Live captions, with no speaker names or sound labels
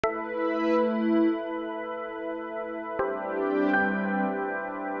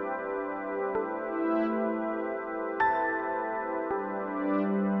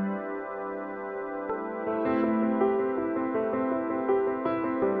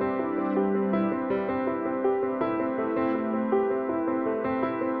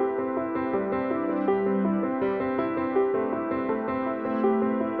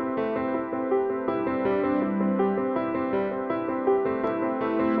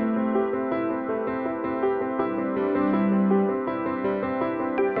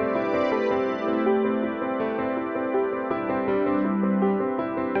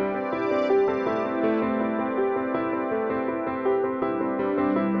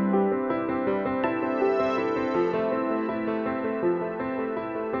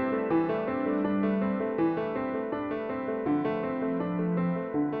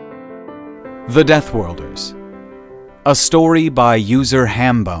The Deathworlders. A story by user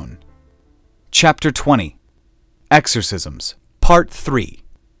Hambone. Chapter 20. Exorcisms. Part 3.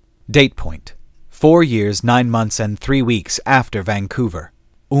 Date point. 4 years, 9 months, and 3 weeks after Vancouver.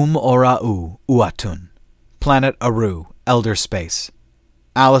 Ora U Uatun. Planet Aru, Elder Space.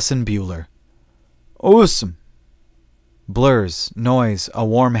 Allison Bueller. Awesome. Blurs, noise, a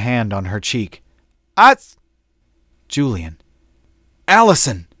warm hand on her cheek. Julian.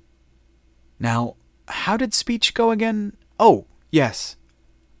 Allison! Now, how did speech go again? Oh, yes.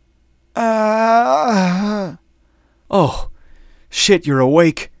 Oh, shit, you're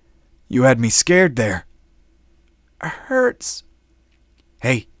awake. You had me scared there. Hurts.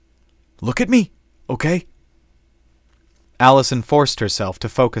 Hey, look at me, okay? Allison forced herself to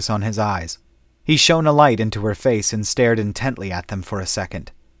focus on his eyes. He shone a light into her face and stared intently at them for a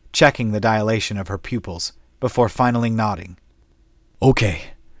second, checking the dilation of her pupils, before finally nodding. Okay.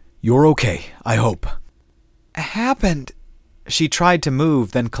 You're okay, I hope. Happened. She tried to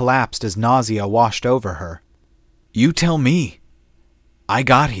move, then collapsed as nausea washed over her. You tell me. I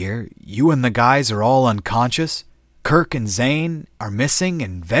got here, you and the guys are all unconscious. Kirk and Zane are missing,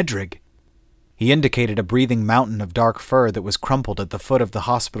 and Vedrig. He indicated a breathing mountain of dark fur that was crumpled at the foot of the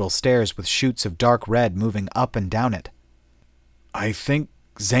hospital stairs with shoots of dark red moving up and down it. I think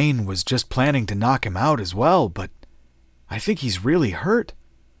Zane was just planning to knock him out as well, but I think he's really hurt.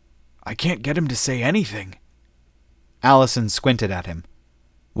 I can't get him to say anything. Allison squinted at him.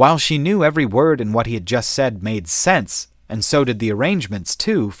 While she knew every word in what he had just said made sense, and so did the arrangements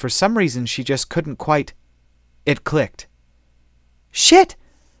too, for some reason she just couldn't quite... It clicked. Shit!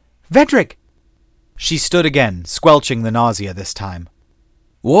 Vedrig! She stood again, squelching the nausea this time.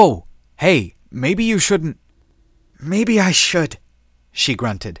 Whoa! Hey, maybe you shouldn't... Maybe I should, she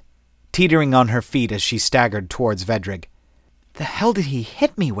grunted, teetering on her feet as she staggered towards Vedrig. The hell did he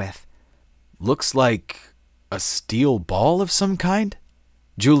hit me with? Looks like a steel ball of some kind?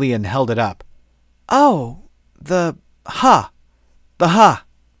 Julian held it up. Oh, the ha.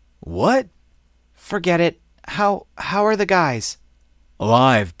 What? Forget it. How are the guys?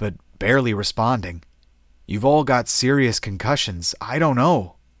 Alive, but barely responding. You've all got serious concussions. I don't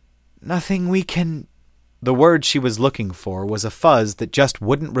know. Nothing we can... The word she was looking for was a fuzz that just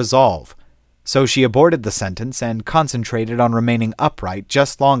wouldn't resolve. So she aborted the sentence and concentrated on remaining upright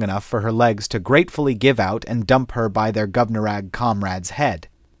just long enough for her legs to gratefully give out and dump her by their Govnorag comrade's head.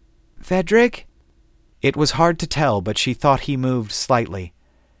 Vedrig? It was hard to tell, but she thought he moved slightly.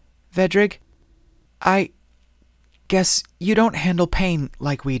 Vedrig? I guess you don't handle pain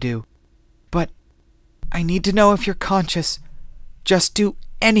like we do. But I need to know if you're conscious. Just do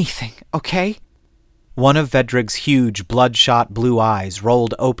anything, okay? One of Vedrig's huge, bloodshot blue eyes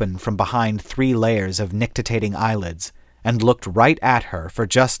rolled open from behind 3 layers of nictitating eyelids and looked right at her for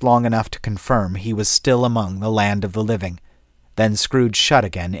just long enough to confirm he was still among the land of the living, then screwed shut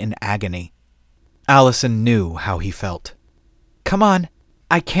again in agony. Allison knew how he felt. Come on,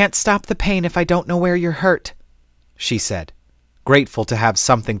 I can't stop the pain if I don't know where you're hurt, she said, grateful to have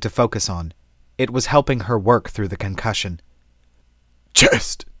something to focus on. It was helping her work through the concussion.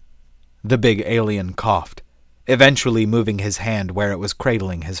 Chest! The big alien coughed, eventually moving his hand where it was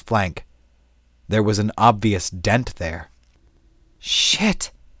cradling his flank. There was an obvious dent there.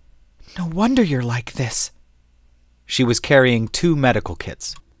 Shit! No wonder you're like this. She was carrying 2 medical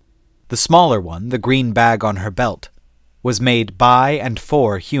kits. The smaller one, the green bag on her belt, was made by and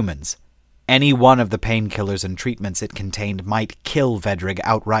for humans. Any one of the painkillers and treatments it contained might kill Vedrig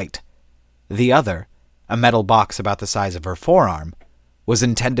outright. The other, a metal box about the size of her forearm, was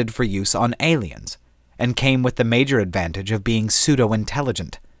intended for use on aliens, and came with the major advantage of being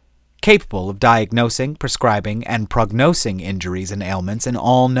pseudo-intelligent, capable of diagnosing, prescribing, and prognosing injuries and ailments in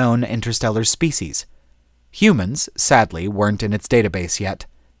all known interstellar species. Humans, sadly, weren't in its database yet,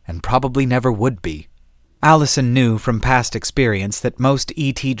 and probably never would be. Allison knew from past experience that most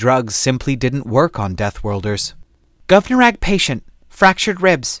ET drugs simply didn't work on Deathworlders. Govnorag patient, fractured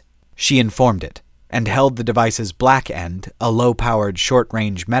ribs, she informed it, and held the device's black end, a low-powered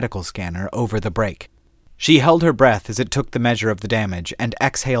short-range medical scanner, over the break. She held her breath as it took the measure of the damage and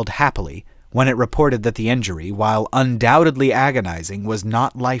exhaled happily when it reported that the injury, while undoubtedly agonizing, was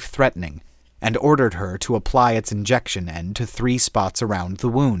not life-threatening, and ordered her to apply its injection end to 3 spots around the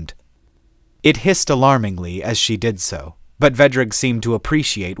wound. It hissed alarmingly as she did so, but Vedrig seemed to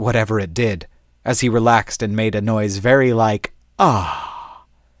appreciate whatever it did, as he relaxed and made a noise very like, ah.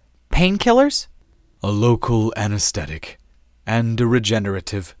 Painkillers? A local anesthetic, and a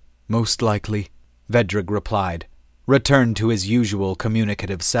regenerative, most likely, Vedrig replied, returned to his usual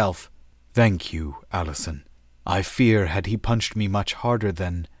communicative self. Thank you, Allison. I fear had he punched me much harder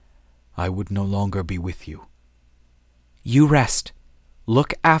than I would no longer be with you. You rest.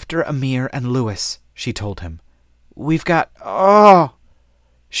 Look after Amir and Lewis, she told him. We've got... Oh!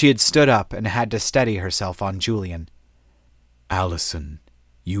 She had stood up and had to steady herself on Julian. Allison,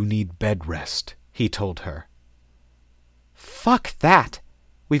 you need bed rest, he told her. Fuck that!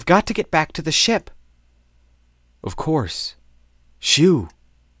 We've got to get back to the ship. Of course. Shoo,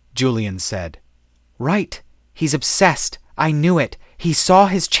 Julian said. Right. He's obsessed. I knew it. He saw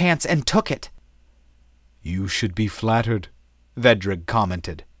his chance and took it. You should be flattered, Vedrig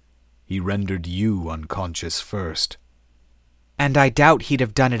commented. He rendered you unconscious first. And I doubt he'd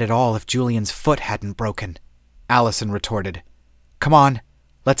have done it at all if Julian's foot hadn't broken, Allison retorted. Come on,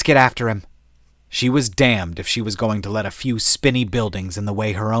 let's get after him. She was damned if she was going to let a few spinny buildings and the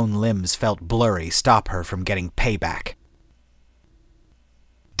way her own limbs felt blurry stop her from getting payback.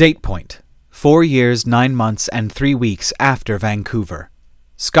 Date point: 4 years, 9 months, and 3 weeks after Vancouver.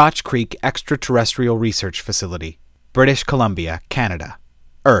 Scotch Creek Extraterrestrial Research Facility, British Columbia, Canada.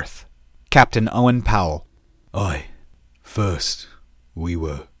 Earth. Captain Owen Powell. Aye. First, we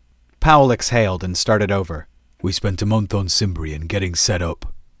were... Powell exhaled and started over. We spent a month on Cimbrian getting set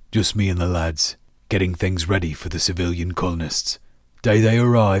up. Just me and the lads. Getting things ready for the civilian colonists. Day they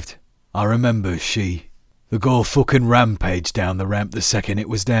arrived, I remember the Gull fucking rampaged down the ramp the second it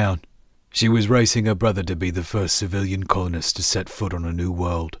was down. She was racing her brother to be the first civilian colonist to set foot on a new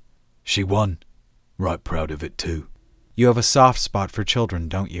world. She won. Right proud of it too. You have a soft spot for children,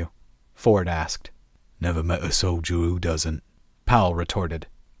 don't you? Ford asked. Never met a soldier who doesn't, Powell retorted.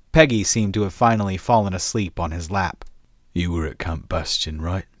 Peggy seemed to have finally fallen asleep on his lap. You were at Camp Bastion,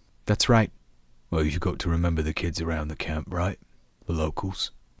 right? That's right. Well, you've got to remember the kids around the camp, right? The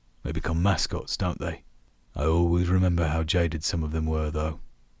locals. They become mascots, don't they? I always remember how jaded some of them were, though.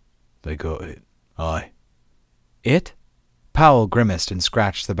 They got it. Aye. It? Powell grimaced and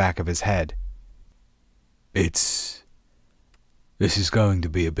scratched the back of his head. This is going to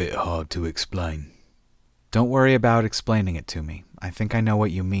be a bit hard to explain. Don't worry about explaining it to me. I think I know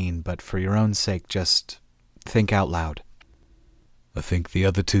what you mean, but for your own sake, just think out loud. I think the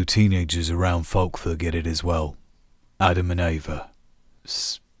other 2 teenagers around Falkthor get it as well. Adam and Ava.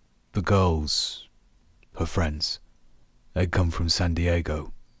 The girls. Her friends. They'd come from San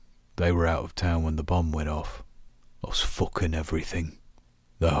Diego. They were out of town when the bomb went off. Lost fucking everything.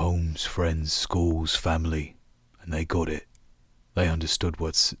 Their homes, friends, schools, family. And they got it. They understood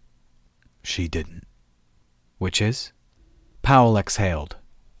what's... She didn't. Which is? Powell exhaled.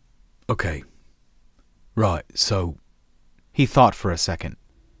 Okay. Right, so... He thought for a second.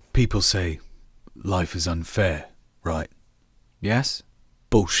 People say life is unfair, right? Yes?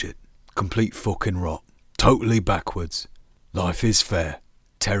 Bullshit. Complete fucking rot. Totally backwards. Life is fair.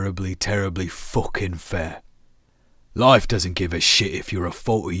 Terribly, terribly fucking fair. Life doesn't give a shit if you're a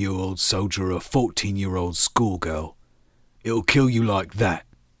 40-year-old soldier or a 14-year-old schoolgirl. It'll kill you like that.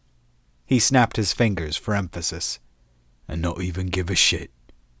 He snapped his fingers for emphasis. And not even give a shit.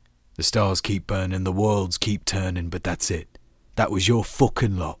 The stars keep burning, the worlds keep turning, but that's it. That was your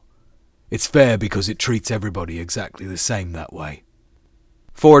fucking lot. It's fair because it treats everybody exactly the same that way.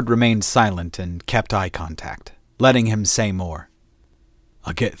 Ford remained silent and kept eye contact, letting him say more.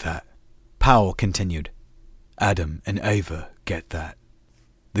 I get that. Powell continued. Adam and Ava get that.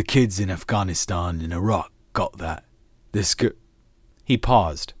 The kids in Afghanistan and Iraq got that. He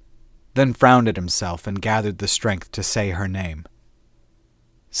paused, then frowned at himself and gathered the strength to say her name.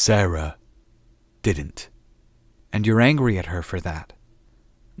 Sarah didn't. And you're angry at her for that?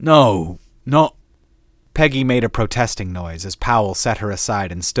 No, not... Peggy made a protesting noise as Powell set her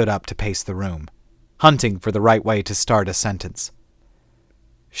aside and stood up to pace the room, hunting for the right way to start a sentence.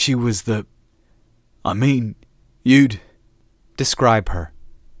 She was the... I mean, you'd... Describe her.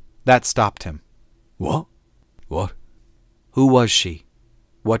 That stopped him. What? What? Who was she?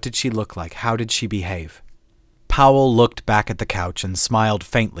 What did she look like? How did she behave? Powell looked back at the couch and smiled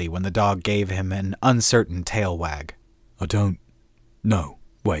faintly when the dog gave him an uncertain tail wag. I don't... No,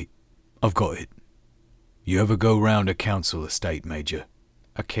 wait. I've got it. You ever go round a council estate, Major?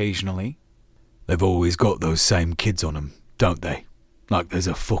 Occasionally. They've always got those same kids on 'em, don't they? Like there's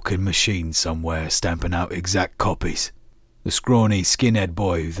a fucking machine somewhere stamping out exact copies. The scrawny skinhead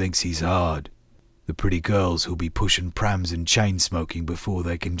boy who thinks he's hard. The pretty girls who'll be pushing prams and chain-smoking before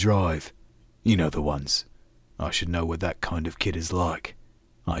they can drive. You know the ones. I should know what that kind of kid is like.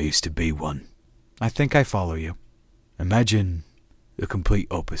 I used to be one. I think I follow you. Imagine the complete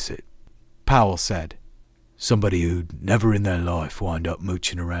opposite. Powell said. Somebody who'd never in their life wind up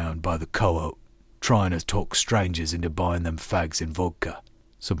mooching around by the co-op, trying to talk strangers into buying them fags and vodka.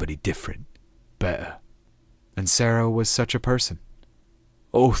 Somebody different. Better. And Sarah was such a person.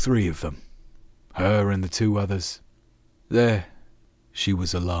 All three of them. Her and the two others. There, she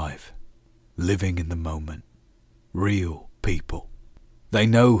was alive. Living in the moment. Real people. They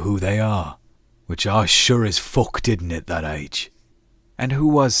know who they are. Which I sure as fuck didn't at that age. And who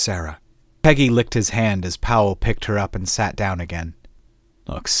was Sarah? Peggy licked his hand as Powell picked her up and sat down again.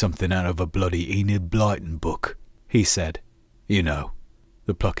 Like something out of a bloody Enid Blyton book, he said. You know,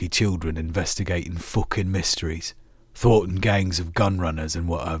 the plucky children investigating fucking mysteries, thwarting gangs of gunrunners and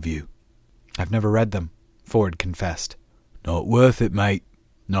what have you. I've never read them, Ford confessed. Not worth it, mate.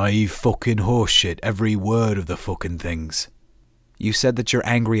 Naive fucking horseshit, every word of the fucking things. You said that you're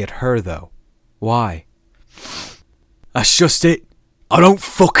angry at her, though. Why? That's just it. I don't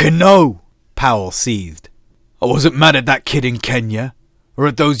fucking know, Powell seethed. I wasn't mad at that kid in Kenya, or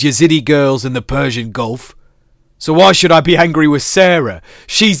at those Yazidi girls in the Persian Gulf. So why should I be angry with Sarah?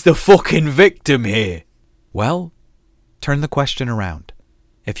 She's the fucking victim here. Well, turn the question around.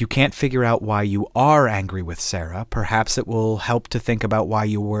 If you can't figure out why you are angry with Sarah, perhaps it will help to think about why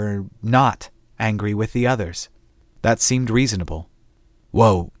you were not angry with the others. That seemed reasonable.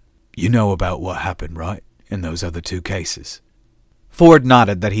 Well, you know about what happened, right? In those other two cases. Ford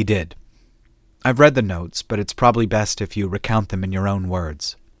nodded that he did. I've read the notes, but it's probably best if you recount them in your own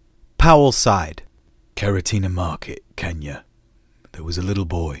words. Powell sighed. Karatina Market, Kenya. There was a little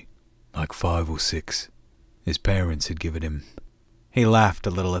boy, like 5 or 6. His parents had given him. He laughed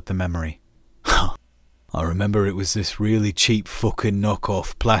a little at the memory. I remember it was this really cheap fucking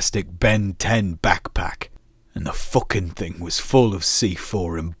knockoff plastic Ben 10 backpack, and the fucking thing was full of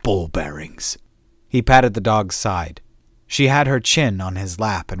C4 and ball bearings. He patted the dog's side. She had her chin on his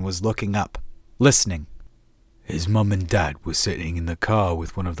lap and was looking up, listening. His mum and dad were sitting in the car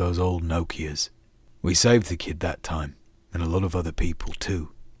with one of those old Nokias. We saved the kid that time, and a lot of other people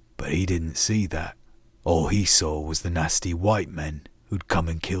too, but he didn't see that. All he saw was the nasty white men who'd come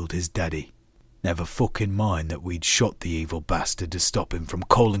and killed his daddy. Never fucking mind that we'd shot the evil bastard to stop him from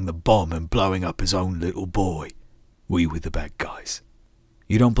calling the bomb and blowing up his own little boy. We were the bad guys.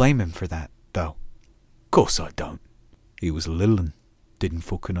 You don't blame him for that, though. Course I don't. He was a little un, didn't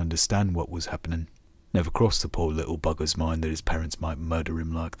fucking understand what was happening. Never crossed the poor little bugger's mind that his parents might murder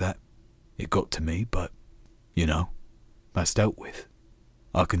him like that. It got to me, but, you know, that's dealt with.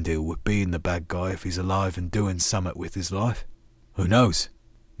 I can deal with being the bad guy if he's alive and doing something with his life. Who knows?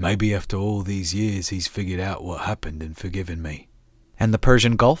 Maybe after all these years he's figured out what happened and forgiven me. And the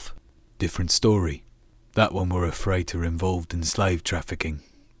Persian Gulf? Different story. That one were a freighter involved in slave trafficking.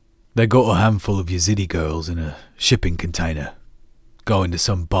 They got a handful of Yazidi girls in a shipping container, going to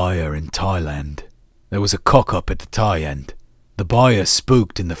some buyer in Thailand. There was a cock-up at the tie end. The buyer,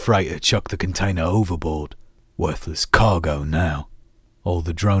 spooked in the freighter, chucked the container overboard. Worthless cargo now. All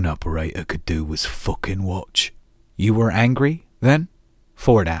the drone operator could do was fucking watch. You were angry, then?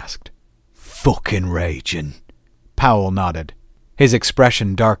 Ford asked. Fucking raging. Powell nodded. His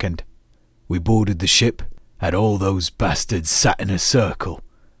expression darkened. We boarded the ship, had all those bastards sat in a circle,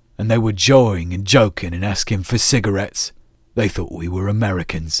 and they were jawing and joking and asking for cigarettes. They thought we were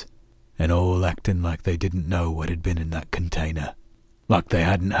Americans, and all acting like they didn't know what had been in that container. Like they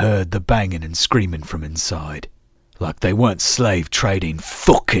hadn't heard the banging and screaming from inside. Like they weren't slave-trading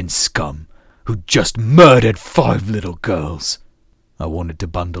fucking scum who'd just murdered 5 little girls. I wanted to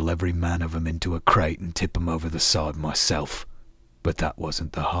bundle every man of 'em into a crate and tip 'em over the side myself. But that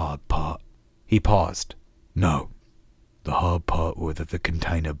wasn't the hard part. He paused. No. The hard part was that the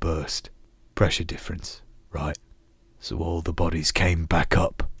container burst. Pressure difference, right? So all the bodies came back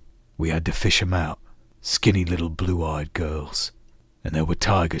up. We had to fish 'em out. Skinny little blue-eyed girls. And there were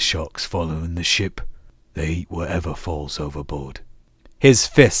tiger sharks following the ship. They eat whatever falls overboard. His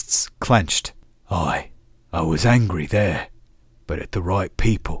fists clenched. I was angry there. But at the right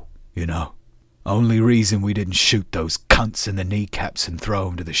people, you know. Only reason we didn't shoot those cunts in the kneecaps and throw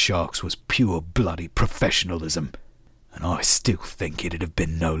 'em to the sharks was pure bloody professionalism. And I still think it'd have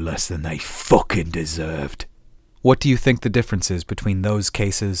been no less than they fucking deserved. What do you think the difference is between those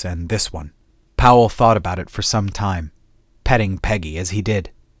cases and this one? Powell thought about it for some time, petting Peggy as he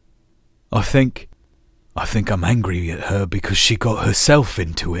did. I think I'm angry at her because she got herself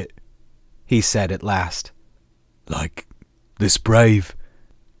into it, he said at last. Like, this brave,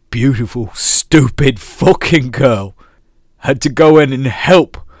 beautiful, stupid fucking girl had to go in and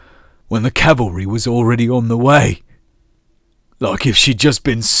help when the cavalry was already on the way. Like if she'd just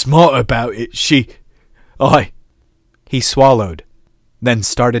been smart about it, He swallowed, then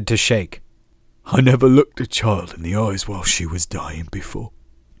started to shake. I never looked a child in the eyes while she was dying before.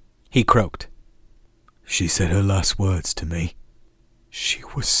 He croaked. She said her last words to me. She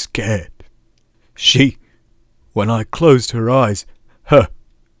was scared. When I closed her eyes, her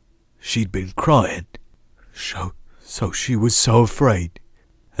she'd been crying. So she was so afraid,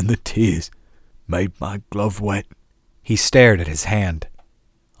 and the tears made my glove wet. He stared at his hand.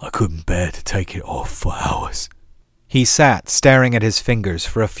 I couldn't bear to take it off for hours. He sat staring at his fingers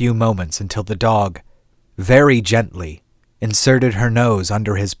for a few moments until the dog, very gently, inserted her nose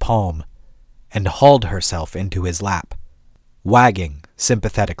under his palm and hauled herself into his lap, wagging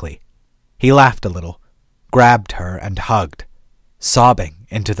sympathetically. He laughed a little, grabbed her and hugged, sobbing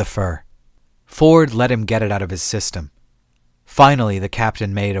into the fur. Ford let him get it out of his system. Finally, the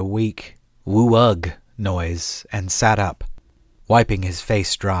captain made a weak woo-ugh noise and sat up, wiping his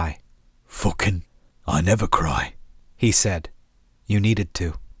face dry. Fucking, I never cry, he said. You needed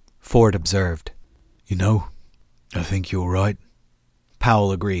to, Ford observed. You know, I think you're right,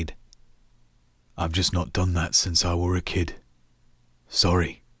 Powell agreed. I've just not done that since I were a kid.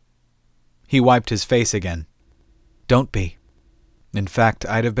 Sorry. He wiped his face again. Don't be. In fact,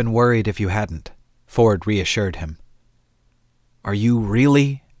 I'd have been worried if you hadn't, Ford reassured him. Are you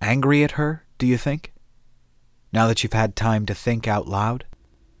really angry at her, do you think? Now that you've had time to think out loud?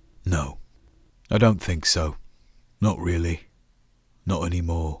 No, I don't think so. Not really. Not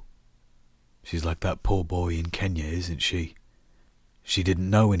anymore. She's like that poor boy in Kenya, isn't she? She didn't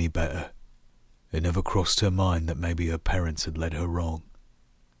know any better. It never crossed her mind that maybe her parents had led her wrong.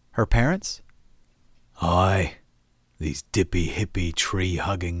 Her parents? Aye. These dippy-hippie,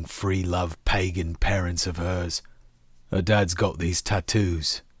 tree-hugging, free-love pagan parents of hers. Her dad's got these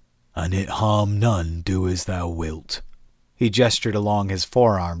tattoos. And it harm none, do as thou wilt. He gestured along his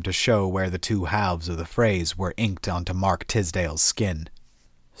forearm to show where the two halves of the phrase were inked onto Mark Tisdale's skin.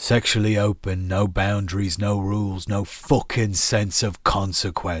 Sexually open, no boundaries, no rules, no fucking sense of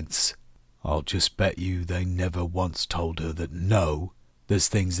consequence. I'll just bet you they never once told her that no, there's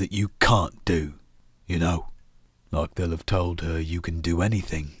things that you can't do, you know. Like they'll have told her you can do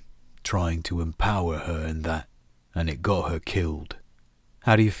anything, trying to empower her in that, and it got her killed.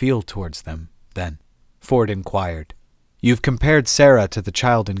 How do you feel towards them, then? Ford inquired. You've compared Sarah to the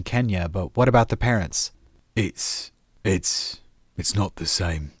child in Kenya, but what about the parents? It's not the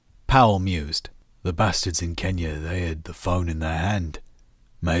same, Powell mused. The bastards in Kenya, they had the phone in their hand.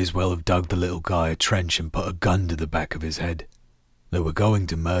 May as well have dug the little guy a trench and put a gun to the back of his head. They were going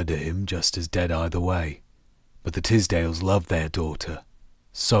to murder him just as dead either way. But the Tisdales loved their daughter.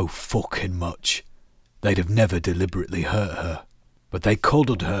 So fucking much. They'd have never deliberately hurt her. But they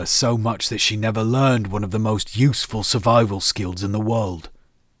coddled her so much that she never learned one of the most useful survival skills in the world.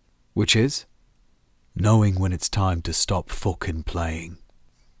 Which is? Knowing when it's time to stop fucking playing.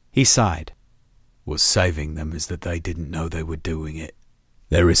 He sighed. What's saving them is that they didn't know they were doing it.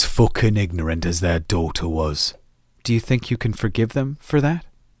 They're as fucking ignorant as their daughter was. Do you think you can forgive them for that?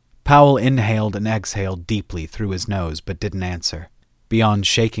 Powell inhaled and exhaled deeply through his nose, but didn't answer, beyond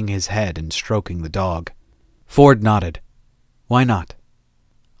shaking his head and stroking the dog. Ford nodded. Why not?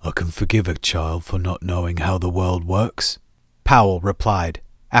 I can forgive a child for not knowing how the world works, Powell replied,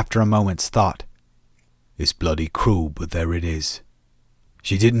 after a moment's thought. It's bloody cruel, but there it is.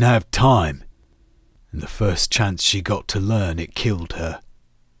 She didn't have time, and the first chance she got to learn, it killed her.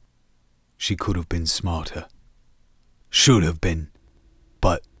 She could have been smarter. Should have been.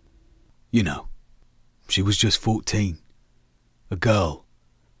 But, you know, she was just 14. A girl.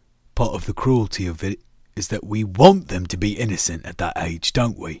 Part of the cruelty of it is that we want them to be innocent at that age,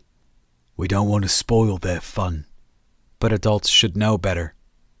 don't we? We don't want to spoil their fun. But adults should know better.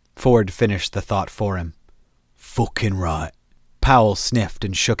 Ford finished the thought for him. Fucking right. Powell sniffed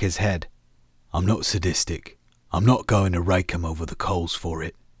and shook his head. I'm not sadistic. I'm not going to rake 'em over the coals for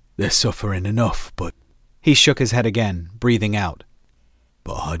it. They're suffering enough, but... He shook his head again, breathing out.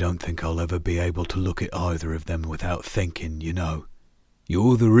 But I don't think I'll ever be able to look at either of them without thinking, you know.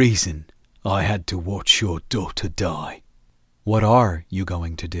 You're the reason I had to watch your daughter die. What are you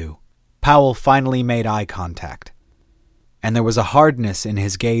going to do? Powell finally made eye contact. And there was a hardness in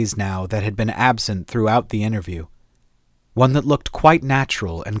his gaze now that had been absent throughout the interview. One that looked quite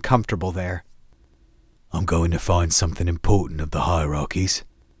natural and comfortable there. I'm going to find something important of the hierarchies.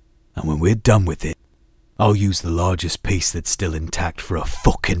 And when we're done with it, I'll use the largest piece that's still intact for a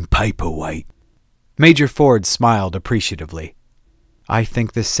fucking paperweight. Major Ford smiled appreciatively. I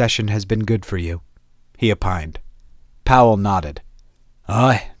think this session has been good for you, he opined. Powell nodded.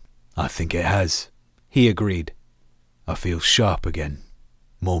 Aye, I think it has, he agreed. I feel sharp again,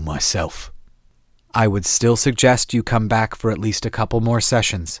 more myself. I would still suggest you come back for at least a couple more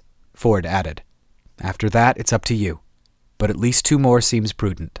sessions, Ford added. After that, it's up to you, but at least 2 more seems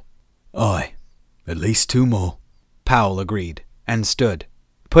prudent. Aye, at least 2 more, Powell agreed, and stood,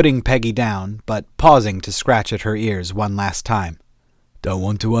 putting Peggy down, but pausing to scratch at her ears one last time. Don't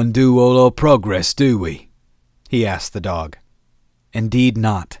want to undo all our progress, do we? He asked the dog. Indeed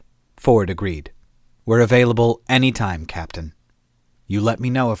not, Ford agreed. We're available any time, Captain. You let me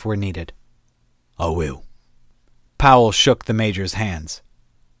know if we're needed. I will. Powell shook the Major's hands.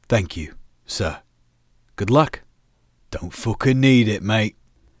 Thank you, sir. Good luck. Don't fucking need it, mate.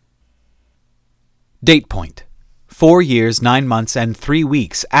 Date point. 4 years, 9 months, and 3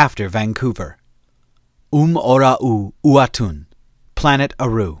 weeks after Vancouver. Ora U Uatun. Planet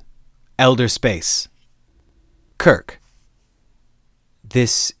Aru. Elder Space. Kirk.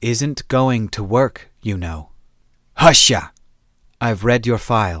 This isn't going to work, you know. Husha! I've read your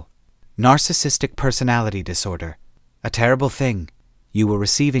file. Narcissistic personality disorder. A terrible thing. You were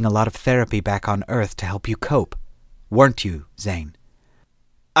receiving a lot of therapy back on Earth to help you cope. Weren't you, Zane?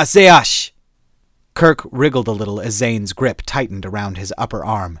 Aseash! Kirk wriggled a little as Zane's grip tightened around his upper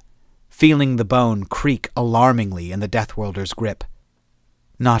arm, feeling the bone creak alarmingly in the Deathworlder's grip.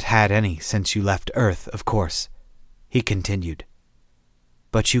 Not had any since you left Earth, of course, he continued.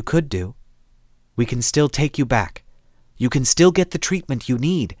 But you could do. We can still take you back. You can still get the treatment you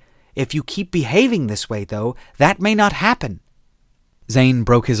need. If you keep behaving this way, though, that may not happen. Zane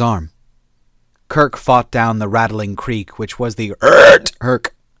broke his arm. Kirk fought down the rattling creak, which was the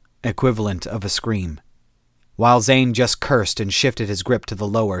herk equivalent of a scream, while Zane just cursed and shifted his grip to the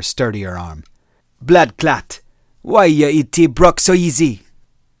lower, sturdier arm. Blood clot! Why you it broke so easy?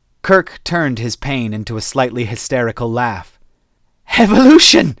 Kirk turned his pain into a slightly hysterical laugh.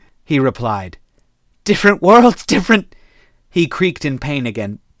 Evolution, he replied. Different worlds, different... He creaked in pain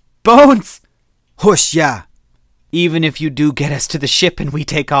again. Bones! Hush ya! Even if you do get us to the ship and we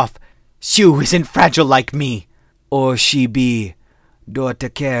take off, Sue isn't fragile like me. Or she be. Daughter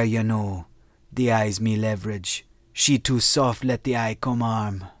care, you know. The eye's me leverage. She too soft, let the eye come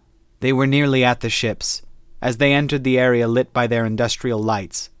arm. They were nearly at the ships. As they entered the area lit by their industrial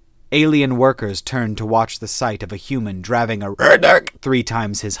lights, alien workers turned to watch the sight of a human driving a 3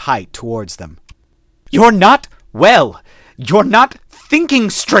 times his height towards them. You're not well. You're not thinking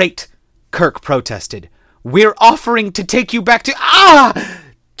straight, Kirk protested. We're offering to take you back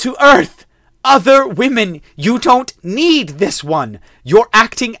to Earth. Other women, you don't need this one. You're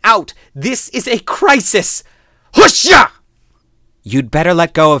acting out. This is a crisis. Husha! You'd better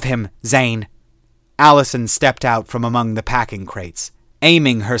let go of him, Zane. Allison stepped out from among the packing crates,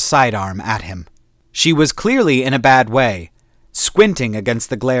 aiming her sidearm at him. She was clearly in a bad way, squinting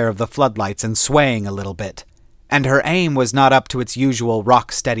against the glare of the floodlights and swaying a little bit, and her aim was not up to its usual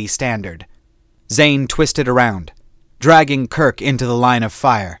rock-steady standard. Zane twisted around, dragging Kirk into the line of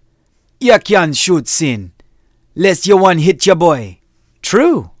fire. Ya can shoot sin, lest you one hit ya boy.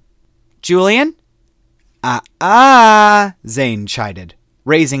 True. Julian? Zane chided,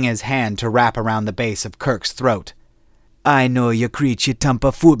 raising his hand to wrap around the base of Kirk's throat. I know you creature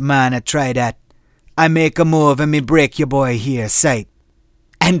tamper foot man, I try that. I make a move and me break your boy here, sight.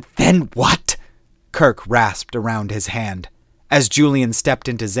 And then what? Kirk rasped around his hand, as Julian stepped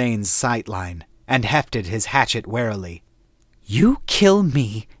into Zane's sightline and hefted his hatchet warily. You kill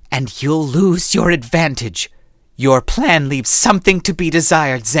me, and you'll lose your advantage. Your plan leaves something to be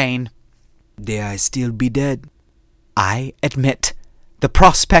desired, Zane. Dare I still be dead? I admit, the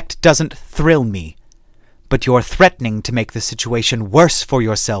prospect doesn't thrill me. But you're threatening to make the situation worse for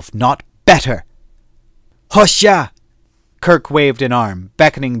yourself, not better. Hosha! Kirk waved an arm,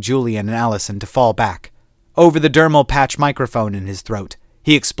 beckoning Julian and Allison to fall back. Over the dermal patch microphone in his throat,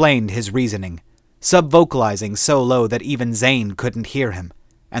 he explained his reasoning, sub-vocalizing so low that even Zane couldn't hear him,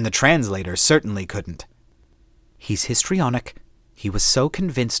 and the translator certainly couldn't. He's histrionic. He was so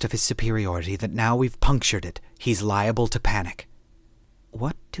convinced of his superiority that now we've punctured it, he's liable to panic.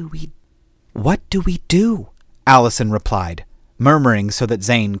 What do we do? Allison replied, murmuring so that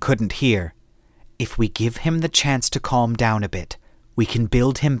Zane couldn't hear. If we give him the chance to calm down a bit, we can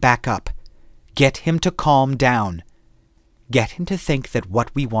build him back up. Get him to calm down. Get him to think that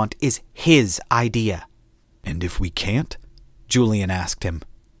what we want is his idea. And if we can't? Julian asked him.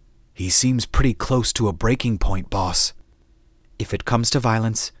 He seems pretty close to a breaking point, boss. If it comes to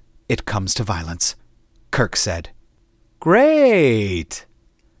violence, it comes to violence, Kirk said. Great!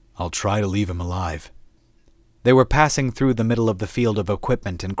 I'll try to leave him alive. They were passing through the middle of the field of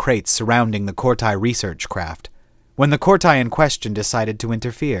equipment and crates surrounding the Cortai research craft, when the Cortai in question decided to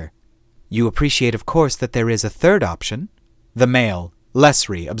interfere. You appreciate, of course, that there is a third option, the male,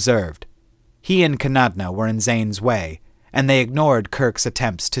 Lesry, observed. He and Kanadna were in Zane's way, and they ignored Kirk's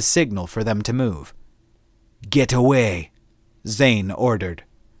attempts to signal for them to move. Get away, Zane ordered.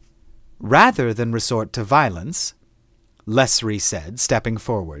 Rather than resort to violence, Lesry said, stepping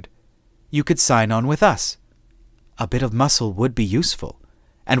forward, you could sign on with us. A bit of muscle would be useful,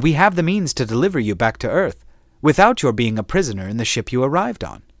 and we have the means to deliver you back to Earth, without your being a prisoner in the ship you arrived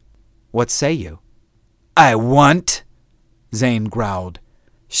on. What say you?" "I want," Zane growled.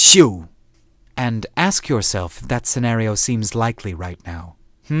 "Shoo." "And ask yourself if that scenario seems likely right now.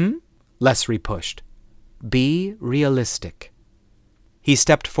 Leslie pushed. "Be realistic." He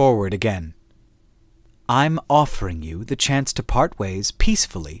stepped forward again. "I'm offering you the chance to part ways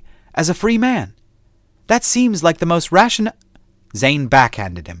peacefully as a free man. That seems like the most rational—" Zane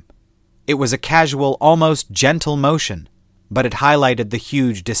backhanded him. It was a casual, almost gentle motion, but it highlighted the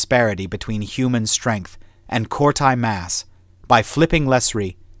huge disparity between human strength and Cortai mass by flipping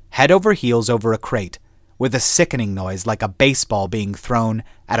Leslie head over heels over a crate with a sickening noise like a baseball being thrown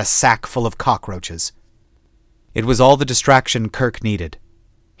at a sack full of cockroaches. It was all the distraction Kirk needed.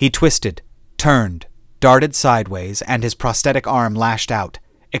 He twisted, turned, darted sideways, and his prosthetic arm lashed out,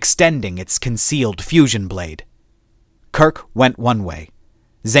 extending its concealed fusion blade. Kirk went one way.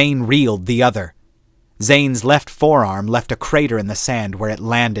 Zane reeled the other. Zane's left forearm left a crater in the sand where it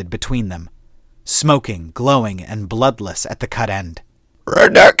landed between them, smoking, glowing, and bloodless at the cut end.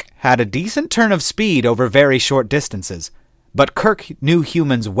 Redneck had a decent turn of speed over very short distances, but Kirk knew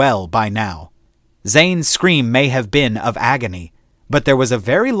humans well by now. Zane's scream may have been of agony, but there was a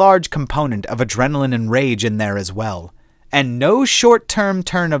very large component of adrenaline and rage in there as well, and no short-term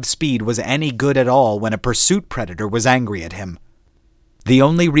turn of speed was any good at all when a pursuit predator was angry at him. The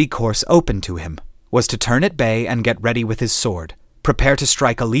only recourse open to him was to turn at bay and get ready with his sword, prepare to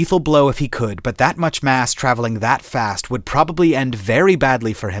strike a lethal blow if he could, but that much mass traveling that fast would probably end very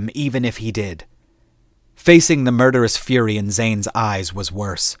badly for him even if he did. Facing the murderous fury in Zane's eyes was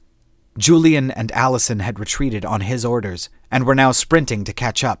worse. Julian and Allison had retreated on his orders and were now sprinting to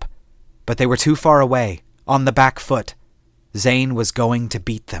catch up, but they were too far away, on the back foot. Zane was going to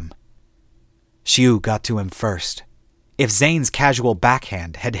beat them. Xiu got to him first. If Zane's casual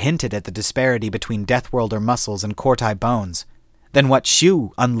backhand had hinted at the disparity between Deathworlder muscles and Cortai bones, then what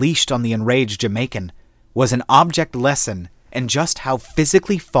Xiu unleashed on the enraged Jamaican was an object lesson in just how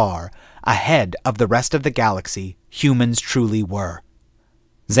physically far ahead of the rest of the galaxy humans truly were.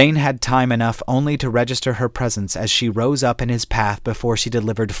 Zane had time enough only to register her presence as she rose up in his path before she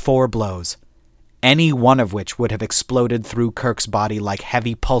delivered 4 blows, any one of which would have exploded through Kirk's body like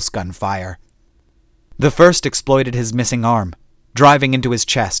heavy pulse gun fire. The first exploited his missing arm, driving into his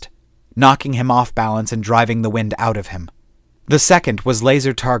chest, knocking him off balance and driving the wind out of him. The second was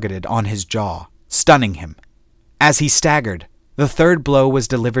laser-targeted on his jaw, stunning him. As he staggered, the third blow was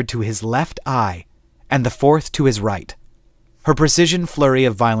delivered to his left eye, and the fourth to his right. Her precision flurry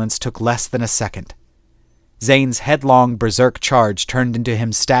of violence took less than a second. Zane's headlong berserk charge turned into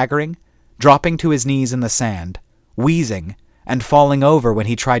him staggering, dropping to his knees in the sand, wheezing, and falling over when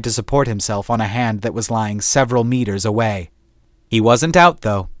he tried to support himself on a hand that was lying several meters away. He wasn't out,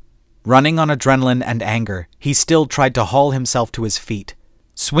 though. Running on adrenaline and anger, he still tried to haul himself to his feet,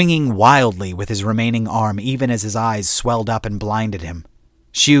 swinging wildly with his remaining arm even as his eyes swelled up and blinded him.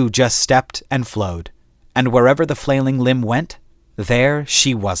 Xiu just stepped and flowed, and wherever the flailing limb went, there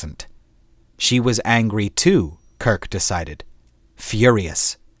she wasn't. She was angry too, Kirk decided.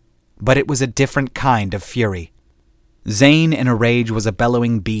 Furious. But it was a different kind of fury. Zane in a rage was a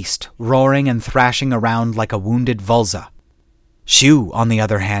bellowing beast, roaring and thrashing around like a wounded vulza. Xiu, on the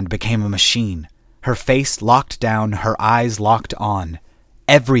other hand, became a machine, her face locked down, her eyes locked on,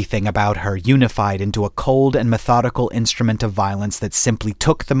 everything about her unified into a cold and methodical instrument of violence that simply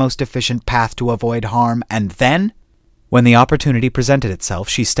took the most efficient path to avoid harm, and then, when the opportunity presented itself,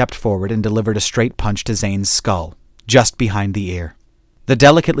 she stepped forward and delivered a straight punch to Zane's skull, just behind the ear. The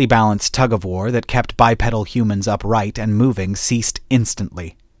delicately balanced tug-of-war that kept bipedal humans upright and moving ceased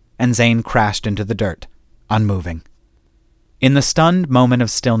instantly, and Zane crashed into the dirt, unmoving. In the stunned moment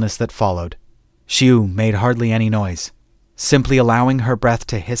of stillness that followed, Xiu made hardly any noise, simply allowing her breath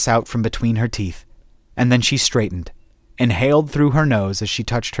to hiss out from between her teeth, and then she straightened, inhaled through her nose as she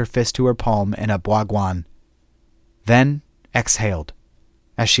touched her fist to her palm in a boiguan, then exhaled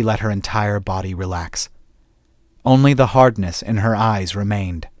as she let her entire body relax. Only the hardness in her eyes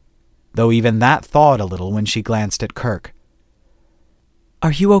remained, though even that thawed a little when she glanced at Kirk.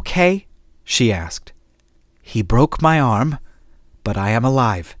 "Are you okay?" she asked. "He broke my arm, but I am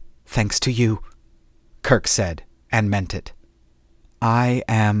alive, thanks to you," Kirk said, and meant it. "I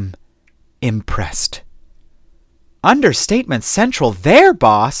am impressed." "Understatement central there,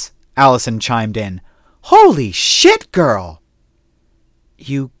 boss," Allison chimed in. "Holy shit, girl!"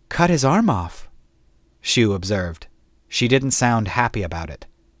 "You cut his arm off," Xiu observed. She didn't sound happy about it.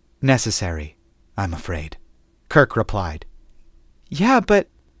 "Necessary, I'm afraid," Kirk replied. "Yeah, but...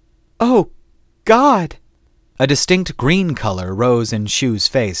 oh, God!" A distinct green color rose in Shu's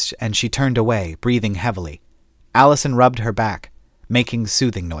face, and she turned away, breathing heavily. Allison rubbed her back, making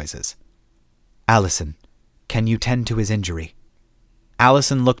soothing noises. "Allison, can you tend to his injury?"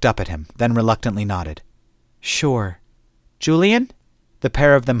 Allison looked up at him, then reluctantly nodded. "Sure. Julian?" The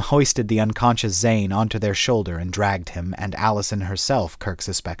pair of them hoisted the unconscious Zane onto their shoulder and dragged him, and Allison herself, Kirk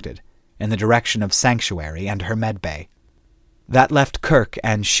suspected, in the direction of Sanctuary and her medbay. That left Kirk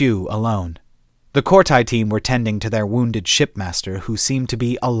and Shu alone. The Kortai team were tending to their wounded shipmaster, who seemed to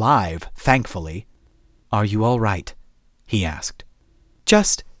be alive, thankfully. "Are you all right?" he asked.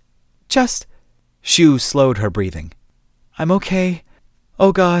 Just... Shu slowed her breathing. "I'm okay.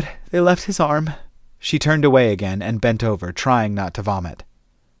 Oh God, they left his arm." She turned away again and bent over, trying not to vomit.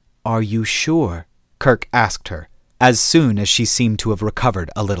 "Are you sure?" Kirk asked her, as soon as she seemed to have recovered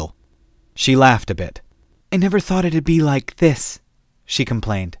a little. She laughed a bit. "I never thought it'd be like this," she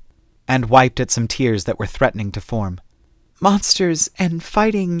complained, and wiped at some tears that were threatening to form. "Monsters, and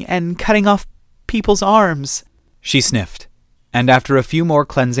fighting, and cutting off people's arms." She sniffed, and after a few more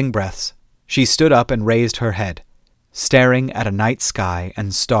cleansing breaths, she stood up and raised her head, staring at a night sky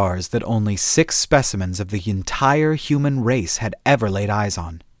and stars that only 6 specimens of the entire human race had ever laid eyes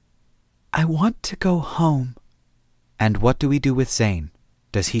on. "I want to go home." "And what do we do with Zane?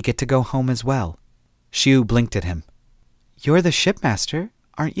 Does he get to go home as well?" Shu blinked at him. "You're the shipmaster,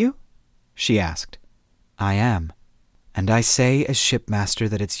 aren't you?" she asked. "I am. And I say as shipmaster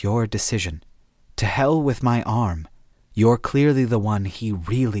that it's your decision. To hell with my arm. You're clearly the one he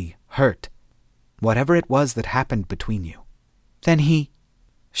really hurt. Whatever it was that happened between you." "Then he..."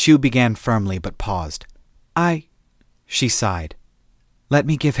 Shu began firmly but paused. She sighed. "Let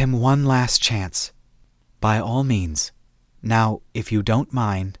me give him one last chance." "By all means. Now, if you don't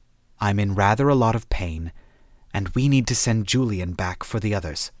mind, I'm in rather a lot of pain, and we need to send Julian back for the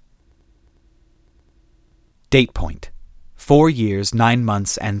others." Date point: 4 years, 9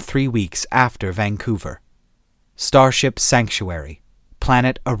 months, and 3 weeks after Vancouver. Starship Sanctuary.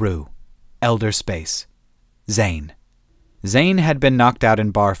 Planet Aru. Elder Space. Zane. Zane had been knocked out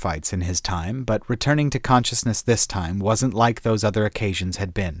in bar fights in his time, but returning to consciousness this time wasn't like those other occasions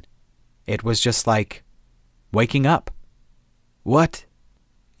had been. It was just like waking up. "What?"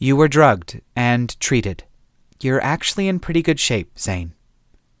 "You were drugged and treated. You're actually in pretty good shape, Zane."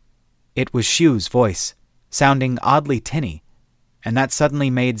 It was Shu's voice, sounding oddly tinny, and that suddenly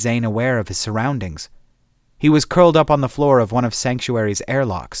made Zane aware of his surroundings. He was curled up on the floor of one of Sanctuary's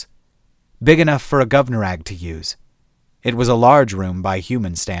airlocks, big enough for a govnorag to use. It was a large room by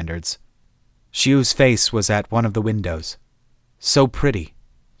human standards. Shu's face was at one of the windows. So pretty,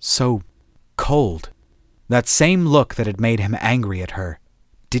 so cold. That same look that had made him angry at her.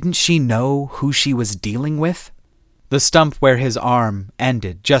 Didn't she know who she was dealing with? The stump where his arm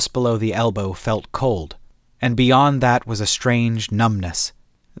ended just below the elbow felt cold, and beyond that was a strange numbness.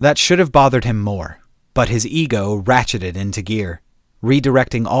 That should have bothered him more, but his ego ratcheted into gear,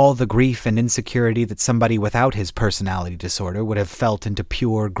 redirecting all the grief and insecurity that somebody without his personality disorder would have felt into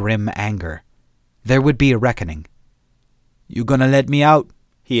pure, grim anger. There would be a reckoning. "You gonna let me out?"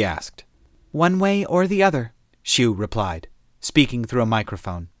 he asked. "One way or the other," Shu replied, speaking through a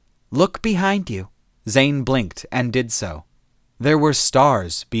microphone. "Look behind you." Zane blinked and did so. There were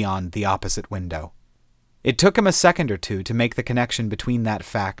stars beyond the opposite window. It took him a second or two to make the connection between that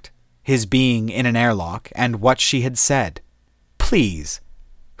fact, his being in an airlock, and what she had said. Please,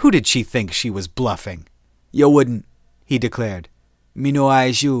 who did she think she was bluffing? "You wouldn't," he declared. "Me know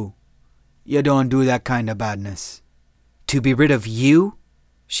eyes you. You don't do that kind of badness." "To be rid of you?"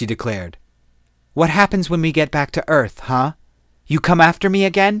 she declared. "What happens when we get back to Earth, huh? You come after me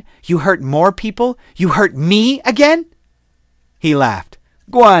again? You hurt more people? You hurt me again?" He laughed.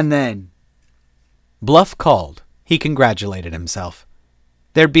 "Go on then." Bluff called. He congratulated himself.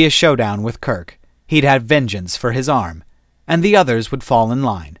 There'd be a showdown with Kirk. He'd have vengeance for his arm, and the others would fall in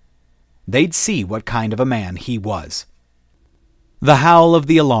line. They'd see what kind of a man he was. The howl of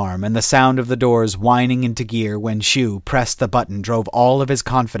the alarm and the sound of the doors whining into gear when Shu pressed the button drove all of his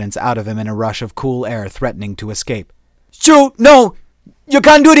confidence out of him in a rush of cool air threatening to escape. "Shu, no! You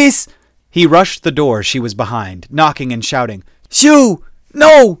can't do this!" He rushed the door she was behind, knocking and shouting, "Shu,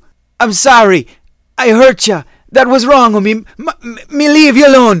 no! I'm sorry! I hurt ya! That was wrong of me! Me leave you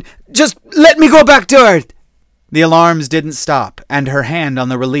alone! Just let me go back to Earth!" The alarms didn't stop, and her hand on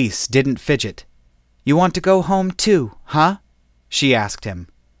the release didn't fidget. "You want to go home too, huh?" she asked him.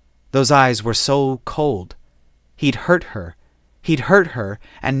 Those eyes were so cold. He'd hurt her,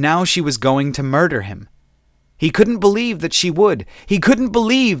 and now she was going to murder him. He couldn't believe that she would. He couldn't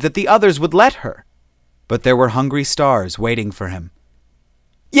believe that the others would let her. But there were hungry stars waiting for him.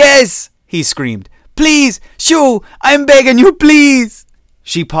 "Yes!" he screamed. Please! Shoo! I'm begging you, please!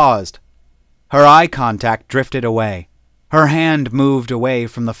 She paused. Her eye contact drifted away. Her hand moved away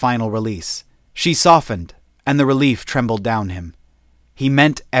from the final release. She softened, and the relief trembled down him. He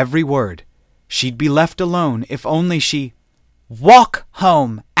meant every word. She'd be left alone if only she... Walk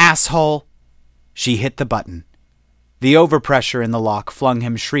home, asshole! She hit the button. The overpressure in the lock flung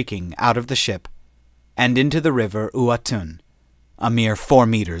him shrieking out of the ship and into the river Uatun, a mere 4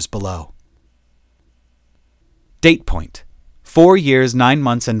 meters below. Date point: 4 years, 9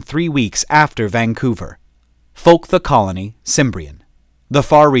 months, and 3 weeks after Vancouver. Folk the Colony, Cimbrian. The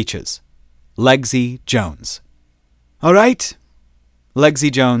Far Reaches. Legsy Jones. All right.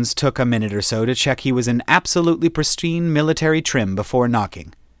 Legsy Jones took a minute or so to check he was in absolutely pristine military trim before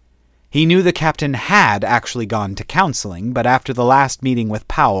knocking. He knew the captain had actually gone to counseling, but after the last meeting with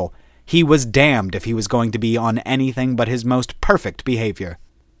Powell, he was damned if he was going to be on anything but his most perfect behavior.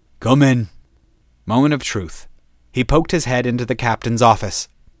 Come in. Moment of truth. He poked his head into the captain's office.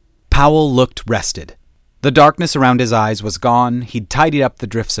 Powell looked rested. The darkness around his eyes was gone, he'd tidied up the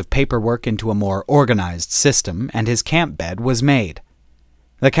drifts of paperwork into a more organized system, and his camp bed was made.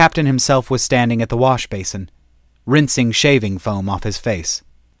 The captain himself was standing at the wash basin, rinsing shaving foam off his face.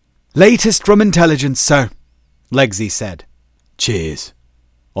 Latest from intelligence, sir, Legsy said. Cheers.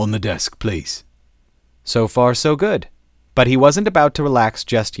 On the desk, please. So far, so good. But he wasn't about to relax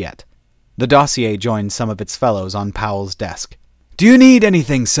just yet. The dossier joined some of its fellows on Powell's desk. Do you need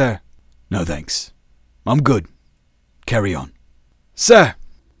anything, sir? No, thanks. I'm good. Carry on. Sir!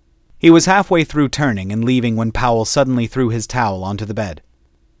 He was halfway through turning and leaving when Powell suddenly threw his towel onto the bed.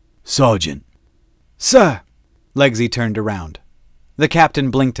 Sergeant. Sir! Legsy turned around. The captain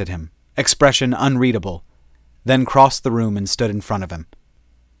blinked at him, expression unreadable, then crossed the room and stood in front of him.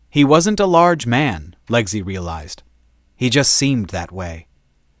 He wasn't a large man, Legsy realized. He just seemed that way.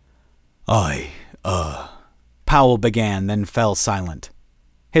 Powell began, then fell silent.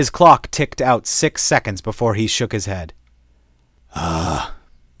 His clock ticked out 6 seconds before he shook his head.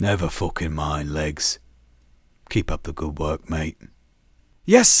 Never fucking mind, Legs. Keep up the good work, mate.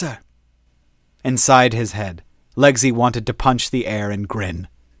 Yes, sir. Inside his head, Legsy wanted to punch the air and grin.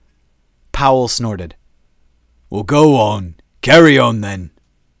 Powell snorted. Well, go on. Carry on, then,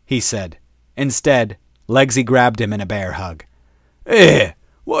 he said. Instead, Legsy grabbed him in a bear hug. Here,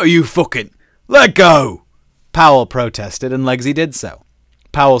 what are you fucking... Let go! Powell protested, and Legsy did so.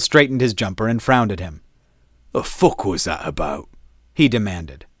 Powell straightened his jumper and frowned at him. The fuck was that about? He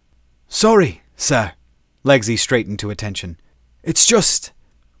demanded. Sorry, sir. Legsy straightened to attention. It's just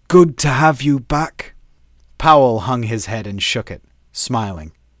good to have you back. Powell hung his head and shook it,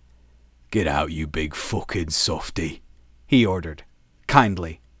 smiling. Get out, you big fucking softy, he ordered,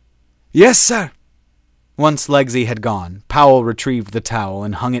 kindly. Yes, sir. Once Legsy had gone, Powell retrieved the towel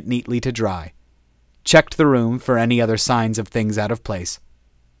and hung it neatly to dry, checked the room for any other signs of things out of place,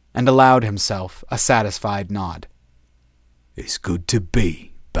 and allowed himself a satisfied nod. It's good to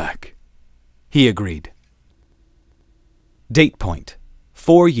be back, he agreed. Date point: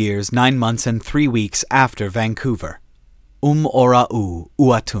 4 years, 9 months, and 3 weeks after Vancouver. Ora'u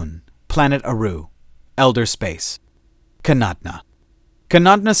Uatun, Planet Aru, Elder Space. Kanadna.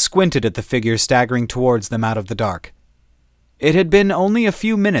 Kanadna squinted at the figure staggering towards them out of the dark. It had been only a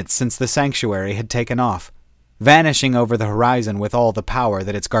few minutes since the sanctuary had taken off, vanishing over the horizon with all the power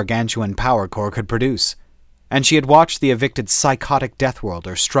that its gargantuan power core could produce, and she had watched the evicted psychotic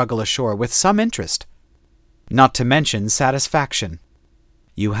Deathworlder struggle ashore with some interest, not to mention satisfaction.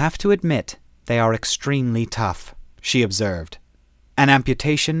 You have to admit they are extremely tough, she observed. An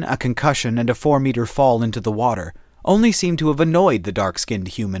amputation, a concussion, and a 4-meter fall into the water only seemed to have annoyed the dark-skinned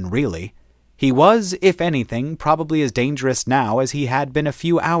human, really. He was, if anything, probably as dangerous now as he had been a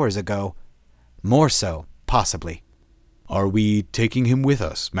few hours ago. More so, possibly. Are we taking him with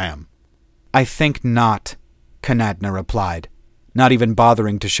us, ma'am? I think not, Kanadna replied, not even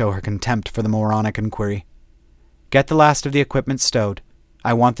bothering to show her contempt for the moronic inquiry. Get the last of the equipment stowed.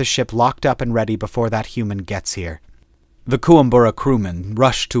 I want the ship locked up and ready before that human gets here. The Kuumbura crewmen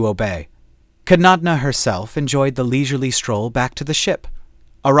rushed to obey. Kanadna herself enjoyed the leisurely stroll back to the ship,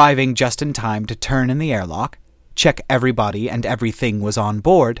 arriving just in time to turn in the airlock, check everybody and everything was on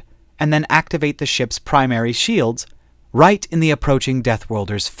board, and then activate the ship's primary shields right in the approaching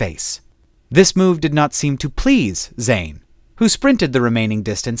Deathworlder's face. This move did not seem to please Zane, who sprinted the remaining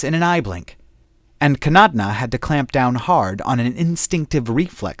distance in an eye blink, and Kanadna had to clamp down hard on an instinctive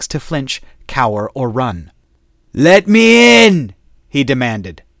reflex to flinch, cower, or run. "Let me in!" he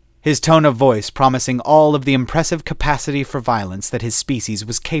demanded, his tone of voice promising all of the impressive capacity for violence that his species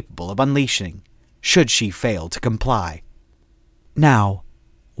was capable of unleashing, should she fail to comply. Now,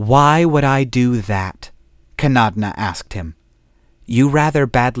 "Why would I do that?" Kanadna asked him. "You rather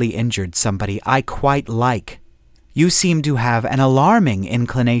badly injured somebody I quite like. You seem to have an alarming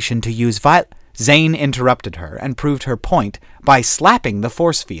inclination to use Zane interrupted her and proved her point by slapping the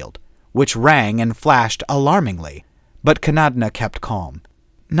force field, which rang and flashed alarmingly, but Kanadna kept calm.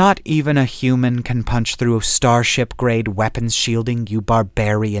 "Not even a human can punch through starship-grade weapons shielding, you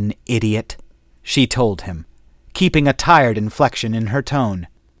barbarian idiot," she told him, keeping a tired inflection in her tone.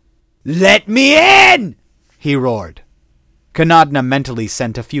 "Let me in!" he roared. Kanadna mentally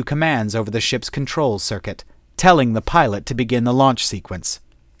sent a few commands over the ship's control circuit, telling the pilot to begin the launch sequence.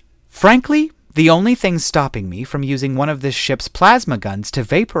 "Frankly, the only thing stopping me from using one of this ship's plasma guns to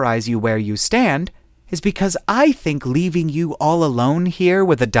vaporize you where you stand is because I think leaving you all alone here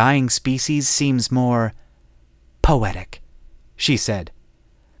with a dying species seems more poetic," she said.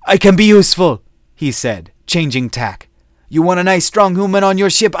 "I can be useful," he said, changing tack. "You want a nice strong human on your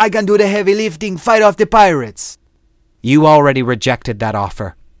ship? I can do the heavy lifting, fight off the pirates." "You already rejected that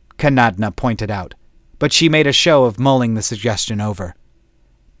offer," Kanadna pointed out, but she made a show of mulling the suggestion over.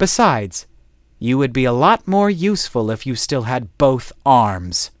 "Besides, you would be a lot more useful if you still had both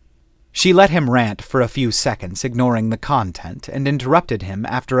arms." She let him rant for a few seconds, ignoring the content, and interrupted him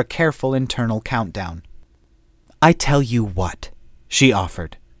after a careful internal countdown. "I tell you what," she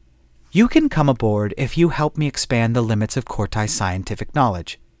offered. "You can come aboard if you help me expand the limits of Cortai's scientific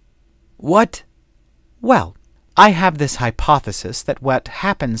knowledge." "What?" "Well, I have this hypothesis that what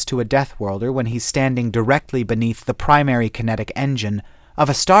happens to a Deathworlder when he's standing directly beneath the primary kinetic engine of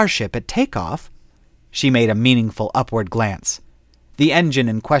a starship at takeoff—" She made a meaningful upward glance. The engine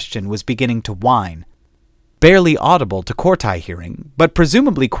in question was beginning to whine. Barely audible to Cortai hearing, but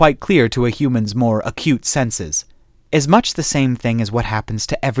presumably quite clear to a human's more acute senses, is much the same thing as what happens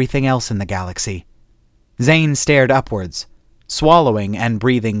to everything else in the galaxy. Zane stared upwards, swallowing and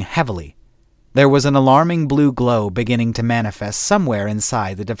breathing heavily. There was an alarming blue glow beginning to manifest somewhere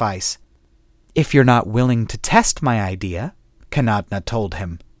inside the device. "If you're not willing to test my idea," Kanadna told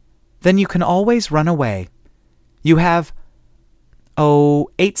him, "then you can always run away. You have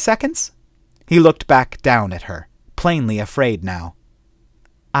 8 seconds? He looked back down at her, plainly afraid now.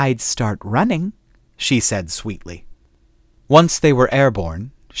 "I'd start running," she said sweetly. Once they were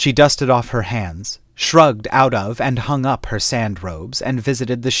airborne, she dusted off her hands, shrugged out of and hung up her sand robes, and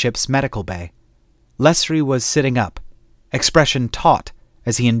visited the ship's medical bay. Lesry was sitting up, expression taut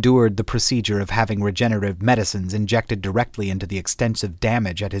as he endured the procedure of having regenerative medicines injected directly into the extensive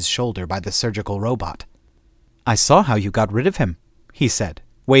damage at his shoulder by the surgical robot. "I saw how you got rid of him," he said,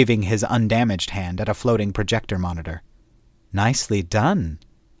 waving his undamaged hand at a floating projector monitor. "Nicely done."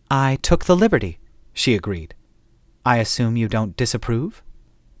 "I took the liberty," she agreed. "I assume you don't disapprove?"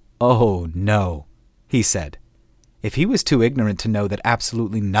 "Oh, no," he said. If he was too ignorant to know that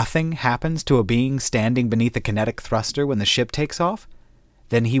absolutely nothing happens to a being standing beneath a kinetic thruster when the ship takes off,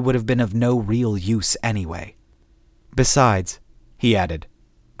 then he would have been of no real use anyway. "Besides," he added,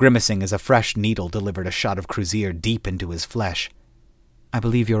 grimacing as a fresh needle delivered a shot of Cruzier deep into his flesh, "I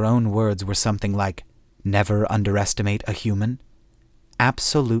believe your own words were something like, 'Never underestimate a human.'"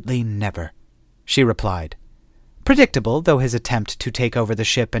 "Absolutely never," she replied. Predictable though his attempt to take over the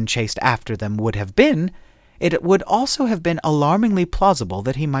ship and chase after them would have been, it would also have been alarmingly plausible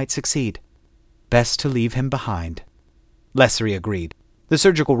that he might succeed. Best to leave him behind. Lesry agreed. The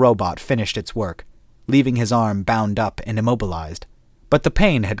surgical robot finished its work, leaving his arm bound up and immobilized, but the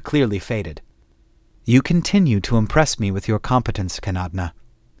pain had clearly faded. "You continue to impress me with your competence, Kanadna,"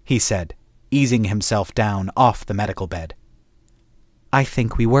 he said, easing himself down off the medical bed. "I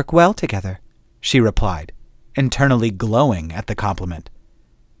think we work well together," she replied, internally glowing at the compliment.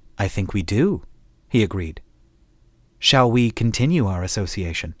 "I think we do," he agreed. "Shall we continue our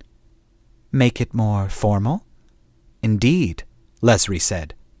association?" "Make it more formal?" "Indeed," Lesry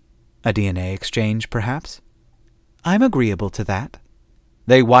said. "A DNA exchange, perhaps?" "I'm agreeable to that."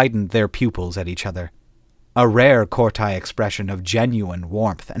 They widened their pupils at each other. A rare Cortai expression of genuine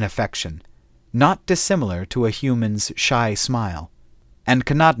warmth and affection, not dissimilar to a human's shy smile. And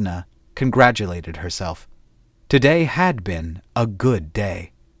Kanadna congratulated herself. Today had been a good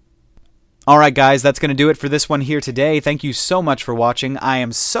day. Alright guys, that's going to do it for this one here today. Thank you so much for watching. I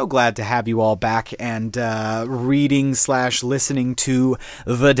am so glad to have you all back and reading/listening to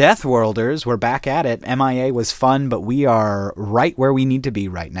The Deathworlders. We're back at it. MIA was fun, but we are right where we need to be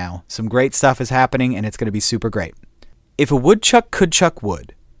right now. Some great stuff is happening, and it's going to be super great. If a woodchuck could chuck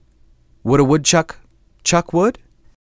wood, would a woodchuck chuck wood?